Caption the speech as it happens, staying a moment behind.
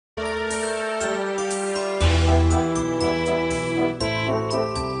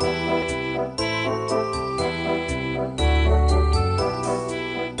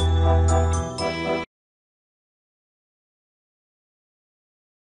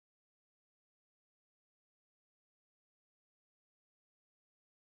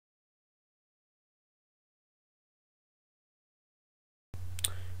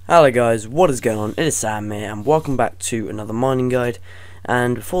Hello guys, what is going on? It is Sam here and welcome back to another mining guide.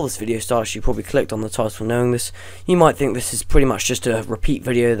 And before this video starts, you probably clicked on the title knowing this. You might think this is pretty much just a repeat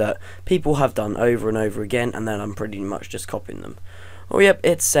video that people have done over and over again, and then I'm pretty much just copying them. Oh yep,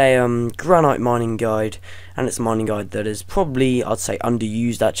 it's a granite mining guide, and it's a mining guide that is probably, I'd say,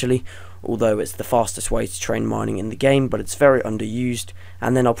 underused actually. Although it's the fastest way to train mining in the game, but it's very underused.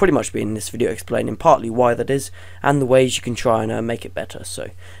 And then I'll pretty much be in this video explaining partly why that is, and the ways you can try and make it better.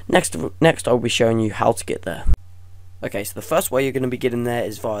 So next I'll be showing you how to get there. Okay, so the first way you're going to be getting there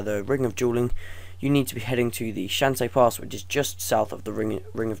is via the Ring of Dueling. You need to be heading to the Shantae Pass, which is just south of the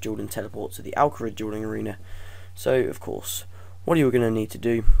Ring of Dueling teleport to the Alcarid Dueling Arena. So of course, what are you going to need to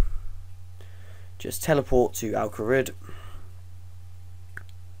do? Just teleport to Alcarid.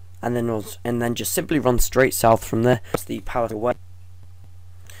 And then just simply run straight south from there. That's the pallet away.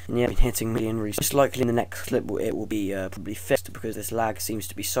 And yeah, hitting million recently. Most likely in the next clip it will be probably fixed, because this lag seems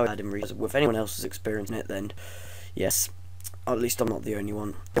to be so bad in recent. If anyone else is experiencing it, then yes, at least I'm not the only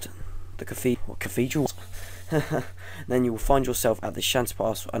one. The cathedral. Then you will find yourself at the Shantae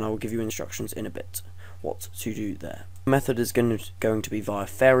Pass, and I will give you instructions in a bit what to do there. The method is going to be via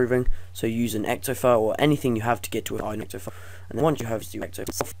fairy ring, so use an ectofire or anything you have to get to an iron ectofire. And then once you have your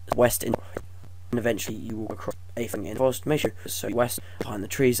ectofire, west in, and eventually you will go across a thing in the forest. Make sure so west behind the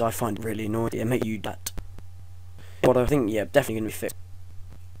trees. I find it really annoying. Yeah, make you that. But I think definitely going to be fixed.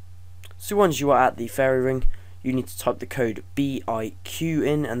 So once you are at the fairy ring, you need to type the code BIQ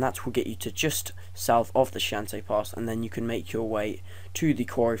in, and that will get you to just south of the Shantae Pass, and then you can make your way to the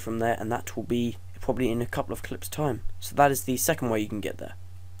quarry from there, and that will be probably in a couple of clips time. So that is the second way you can get there.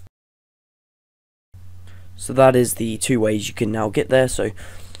 So that is the two ways you can now get there. So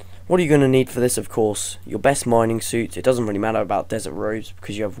what are you going to need for this? Of course, your best mining suit. It doesn't really matter about desert robes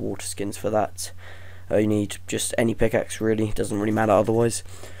because you have water skins for that. You need just any pickaxe really, it doesn't really matter otherwise.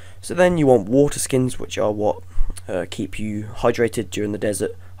 So then you want water skins, which are what keep you hydrated during the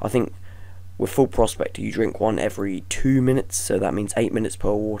desert. I think with full prospector you drink one every 2 minutes, so that means 8 minutes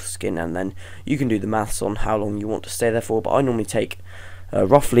per water skin, and then you can do the maths on how long you want to stay there for. But I normally take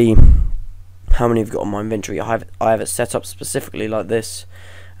roughly how many I've got on my inventory. I have it set up specifically like this,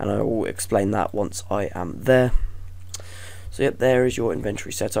 and I will explain that once I am there. So yep, there is your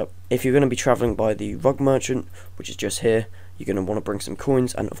inventory setup. If you're going to be travelling by the rug merchant, which is just here, you're going to want to bring some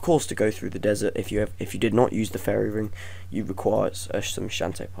coins, and of course to go through the desert, if you did not use the fairy ring, you require some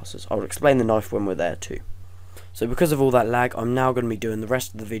Shantae passes. I will explain the knife when we're there too. So because of all that lag, I'm now going to be doing the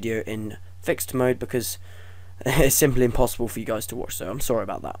rest of the video in fixed mode, because it's simply impossible for you guys to watch, so I'm sorry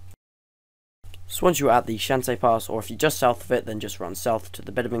about that. So once you're at the Shantae Pass, or if you're just south of it, then just run south to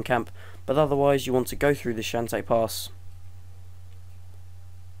the Bedouin camp, but otherwise you want to go through the Shantae Pass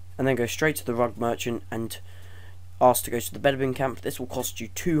and then go straight to the rug merchant and ask to go to the Bedouin camp. This will cost you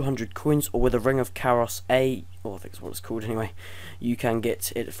 200 coins, or with a Ring of Karos A, or I think it's what it's called anyway, you can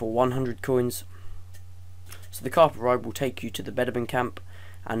get it for 100 coins. So the carpet ride will take you to the Bedouin camp,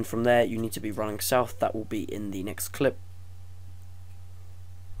 and from there you need to be running south. That will be in the next clip.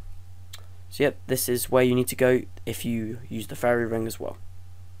 So yep, this is where you need to go if you use the fairy ring as well.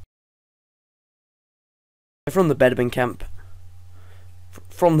 From the Bedouin camp,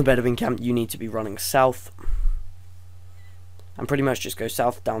 you need to be running south, and pretty much just go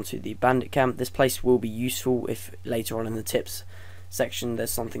south down to the bandit camp. This place will be useful if later on in the tips section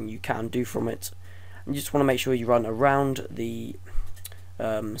there's something you can do from it. And you just want to make sure you run around the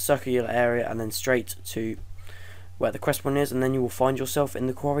circular area and then straight to where the quest point is, and then you will find yourself in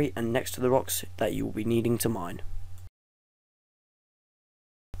the quarry and next to the rocks that you will be needing to mine.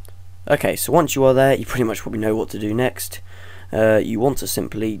 Okay, so once you are there, you pretty much probably know what to do next. You want to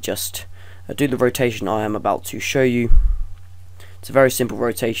simply just do the rotation I am about to show you. It's a very simple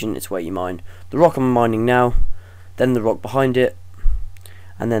rotation. It's where you mine the rock I'm mining now, then the rock behind it,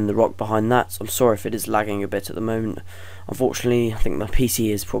 and then the rock behind that. I'm sorry if it is lagging a bit at the moment. Unfortunately, I think my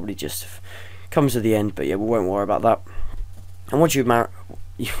PC is probably just comes to the end, but yeah, we won't worry about that. And once you've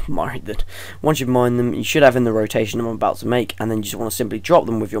once you've mined them, you should have in the rotation I'm about to make, and then you just want to simply drop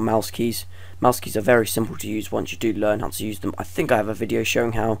them with your mouse keys. Mouse keys are very simple to use once you do learn how to use them. I think I have a video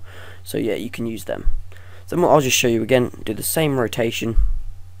showing how, so yeah, you can use them. So I'll just show you again. Do the same rotation.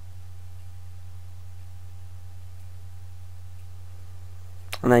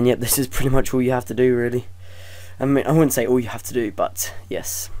 And then, yep, this is pretty much all you have to do, really. I mean, I wouldn't say all you have to do, but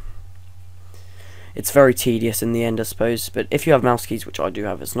yes. It's very tedious in the end, I suppose, but if you have mouse keys, which I do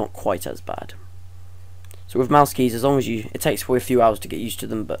have, it's not quite as bad. So with mouse keys, as long as it takes for a few hours to get used to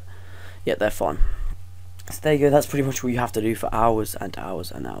them, but yeah, they're fine. So there you go, that's pretty much what you have to do for hours and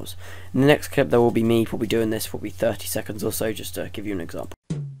hours and hours. In the next clip there will be me probably doing this for 30 seconds or so, just to give you an example.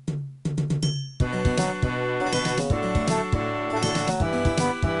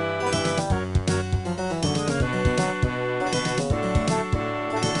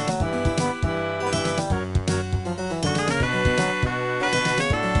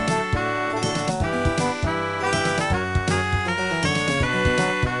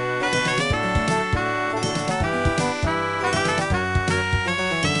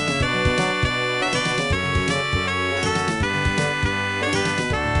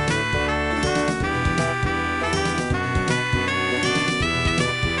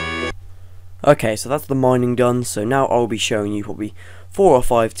 Okay, so that's the mining done, so now I'll be showing you probably 4 or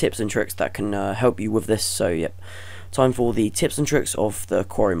 5 tips and tricks that can help you with this. So yep, time for the tips and tricks of the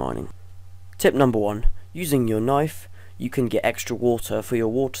quarry mining. Tip number 1, using your knife, you can get extra water for your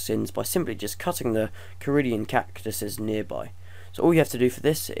water skins by simply just cutting the Caridian cactuses nearby. So all you have to do for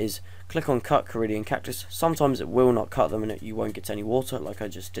this is click on cut Caridian cactus. Sometimes it will not cut them and you won't get any water, like I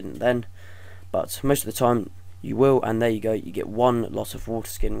just didn't then, but most of the time you will, and there you go, you get 1 lot of water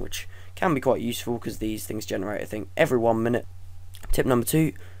skin, which can be quite useful because these things generate, I think, every 1 minute. Tip number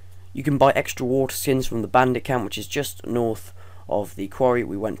 2, you can buy extra water skins from the bandit camp, which is just north of the quarry.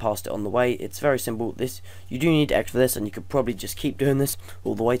 We went past it on the way. It's very simple. This, you do need X for this, and you could probably just keep doing this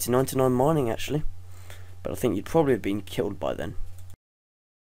all the way to 99 mining actually, but I think you'd probably have been killed by then.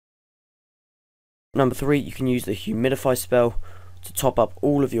 Number 3, you can use the humidify spell to top up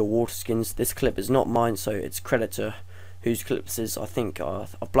all of your water skins. This clip is not mine, so it's credit to whose clip this is. I think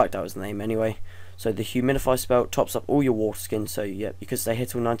I've blacked out his name anyway. So the humidify spell tops up all your water skins, so yeah, you can stay here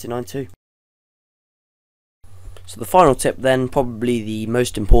till 99 too. So the final tip then, probably the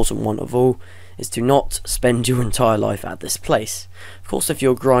most important one of all, is to not spend your entire life at this place. Of course, if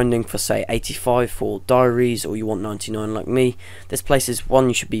you're grinding for say 85 for diaries, or you want 99 like me, this place is one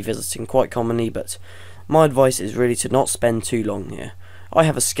you should be visiting quite commonly, but my advice is really to not spend too long here. I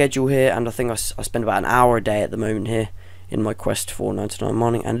have a schedule here, and I think I spend about an hour a day at the moment here in my quest for 99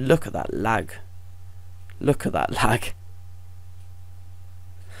 mining, and look at that lag. Look at that lag.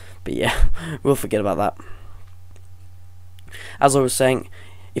 But yeah, we'll forget about that. As I was saying,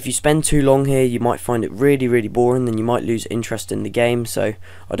 if you spend too long here, you might find it really boring, then you might lose interest in the game, so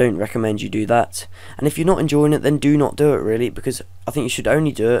I don't recommend you do that. And if you're not enjoying it, then do not do it really, because I think you should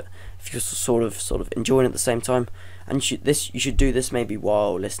only do it if you're sort of enjoying it at the same time. And you should do this maybe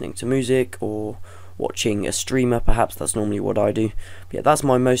while listening to music or watching a streamer, perhaps. That's normally what I do. But yeah, that's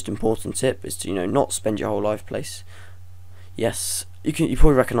my most important tip, is to not spend your whole life place. Yes, you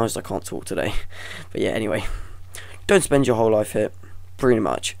probably recognise I can't talk today. But yeah, anyway, don't spend your whole life here, pretty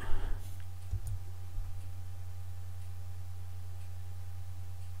much.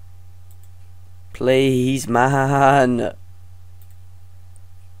 Please, man.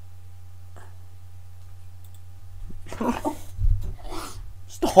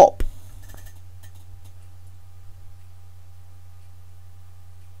 Stop.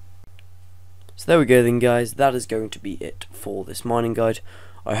 So there we go then, guys, that is going to be it for this mining guide.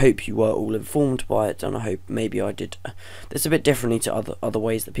 I hope you were all informed by it, and I hope maybe I did this a bit differently to other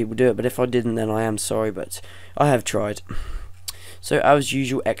ways that people do it, but if I didn't, then I am sorry, but I have tried. So as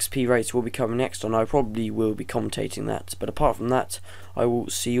usual, XP rates will be coming next, and I probably will be commentating that, but apart from that, I will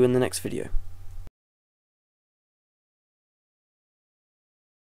see you in the next video.